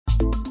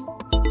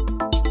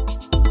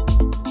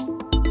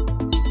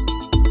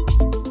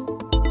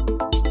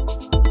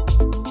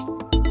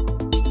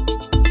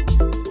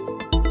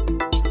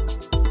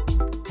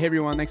Hey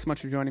everyone, thanks so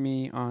much for joining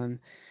me on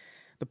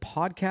the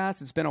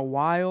podcast. It's been a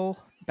while,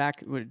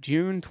 back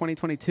June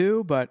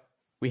 2022, but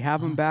we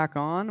have him back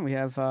on. We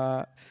have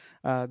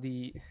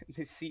the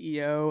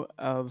CEO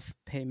of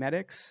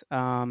PayMedix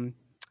and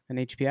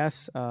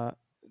HPS,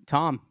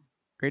 Tom.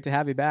 Great to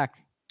have you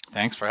back.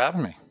 Thanks for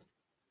having me.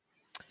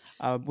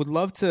 Would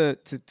love to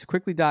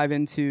quickly dive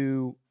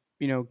into,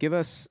 give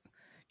us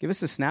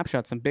a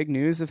snapshot. Some big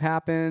news have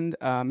happened.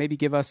 Maybe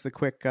give us the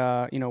quick,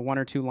 one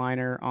or two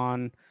liner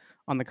on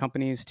the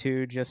companies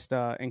too, just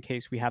in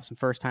case we have some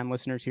first time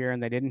listeners here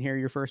and they didn't hear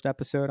your first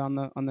episode on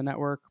the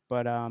network.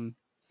 But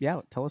yeah,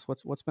 tell us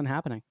what's been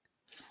happening.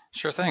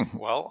 Sure thing.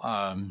 Well,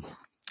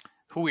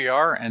 who we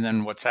are and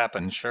then what's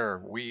happened.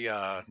 Sure. We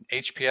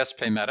HPS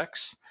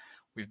PayMedix.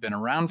 We've been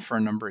around for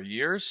a number of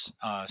years.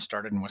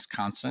 Started in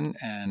Wisconsin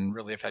and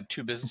really have had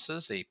two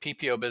businesses: a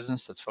PPO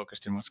business that's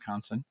focused in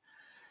Wisconsin,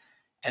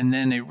 and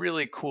then a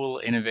really cool,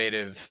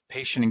 innovative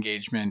patient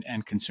engagement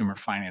and consumer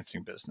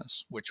financing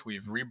business, which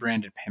we've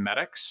rebranded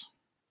PayMedix,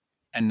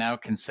 and now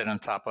can sit on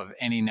top of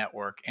any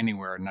network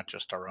anywhere, not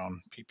just our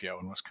own PPO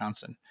in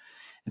Wisconsin.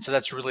 And so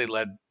that's really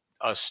led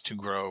us to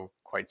grow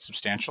quite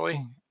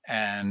substantially.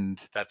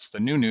 And that's the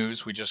new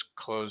news. We just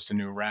closed a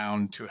new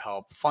round to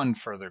help fund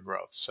further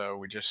growth. So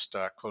we just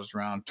closed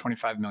around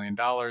 $25 million,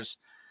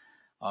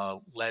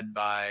 led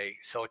by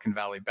Silicon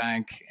Valley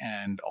Bank,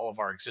 and all of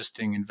our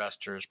existing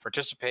investors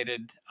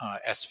participated.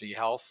 SV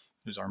Health,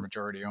 who's our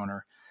majority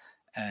owner,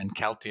 and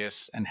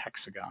Caltius and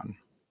Hexagon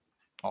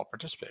all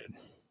participated.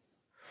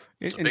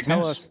 And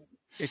tell us,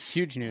 it's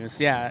huge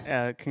news.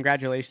 Yeah.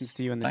 Congratulations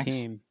to you and the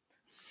team.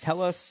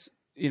 Tell us,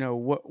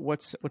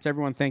 what's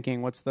everyone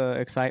thinking? What's the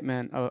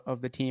excitement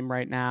of the team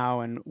right now,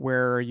 and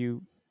where are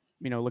you,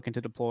 looking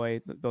to deploy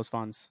those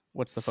funds?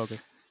 What's the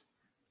focus?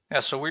 Yeah,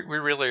 so we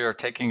really are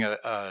taking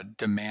a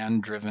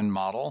demand-driven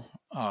model.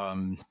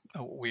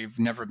 We've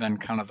never been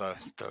kind of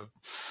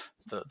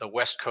the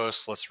West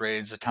Coast, let's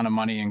raise a ton of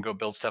money and go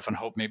build stuff and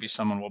hope maybe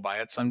someone will buy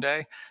it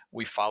someday.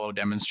 We follow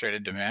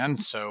demonstrated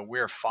demand, so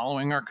we're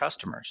following our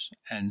customers.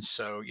 And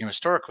so,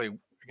 historically,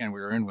 again,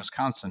 we were in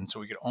Wisconsin, so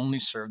we could only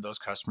serve those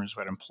customers who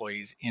had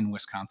employees in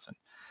Wisconsin.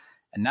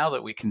 And now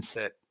that we can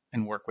sit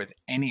and work with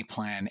any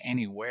plan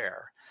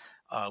anywhere,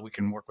 we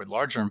can work with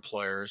larger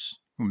employers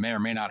who may or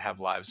may not have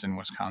lives in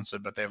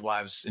Wisconsin, but they have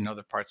lives in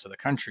other parts of the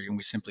country. And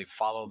we simply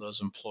follow those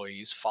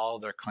employees, follow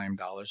their claim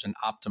dollars, and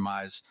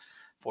optimize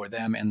for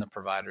them and the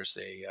providers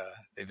they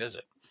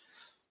visit.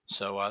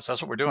 So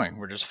that's what we're doing.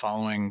 We're just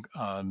following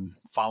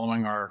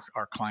our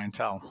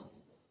clientele.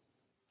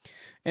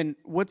 And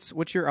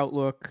what's your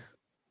outlook,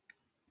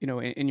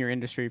 in your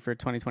industry for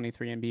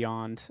 2023 and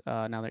beyond?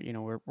 Now that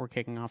we're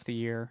kicking off the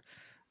year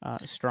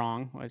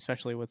strong,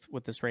 especially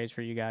with this raise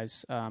for you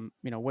guys.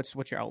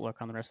 What's your outlook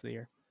on the rest of the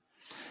year?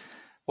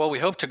 Well, we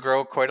hope to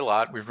grow quite a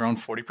lot. We've grown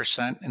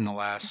 40% in the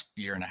last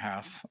year and a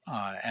half,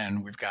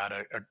 and we've got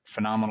a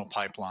phenomenal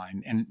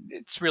pipeline. And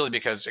it's really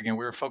because, again,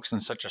 we were focused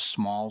on such a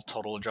small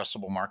total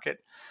addressable market.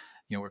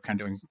 We're kind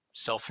of doing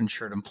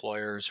self-insured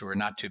employers who are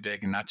not too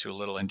big and not too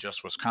little in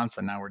just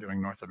Wisconsin. Now we're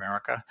doing North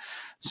America,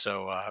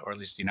 so or at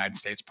least the United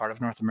States part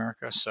of North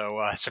America. So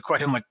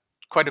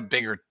quite a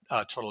bigger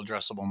total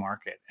addressable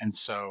market. And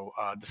so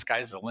the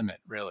sky's the limit,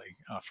 really,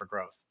 for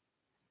growth.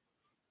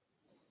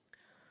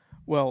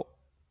 Well,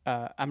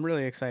 I'm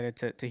really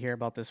excited to hear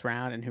about this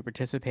round and who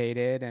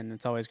participated, and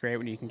it's always great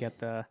when you can get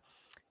the,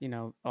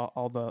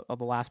 all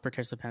the last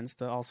participants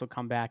to also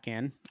come back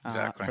in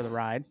for the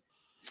ride.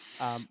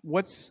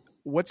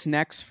 What's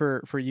next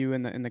for you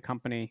in the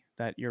company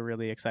that you're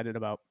really excited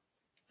about?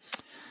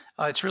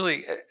 It's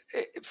really,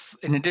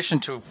 in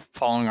addition to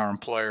following our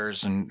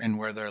employers and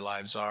where their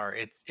lives are,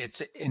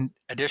 it's in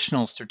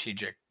additional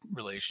strategic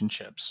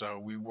relationships. So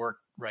we work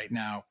right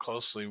now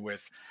closely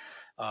with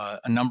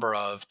a number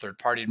of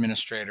third-party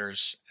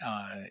administrators,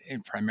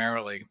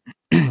 primarily,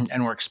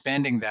 and we're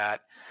expanding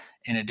that.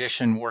 In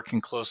addition, working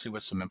closely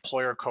with some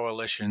employer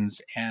coalitions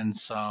and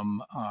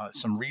some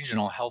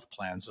regional health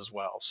plans as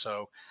well.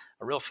 So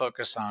a real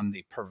focus on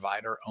the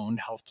provider-owned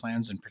health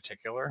plans in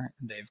particular.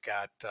 They've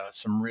got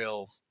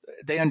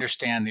they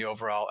understand the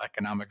overall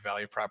economic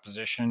value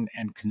proposition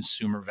and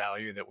consumer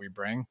value that we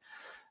bring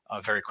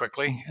very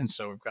quickly. And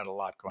so we've got a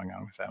lot going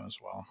on with them as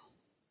well.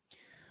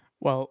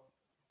 Well,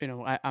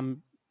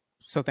 I'm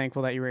so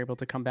thankful that you were able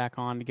to come back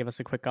on to give us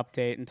a quick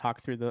update and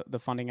talk through the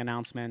funding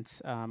announcement.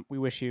 We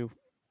wish you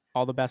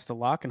all the best of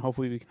luck, and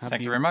hopefully we can have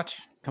Thank you very much.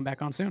 Come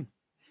back on soon.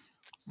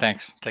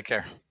 Thanks. Take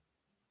care.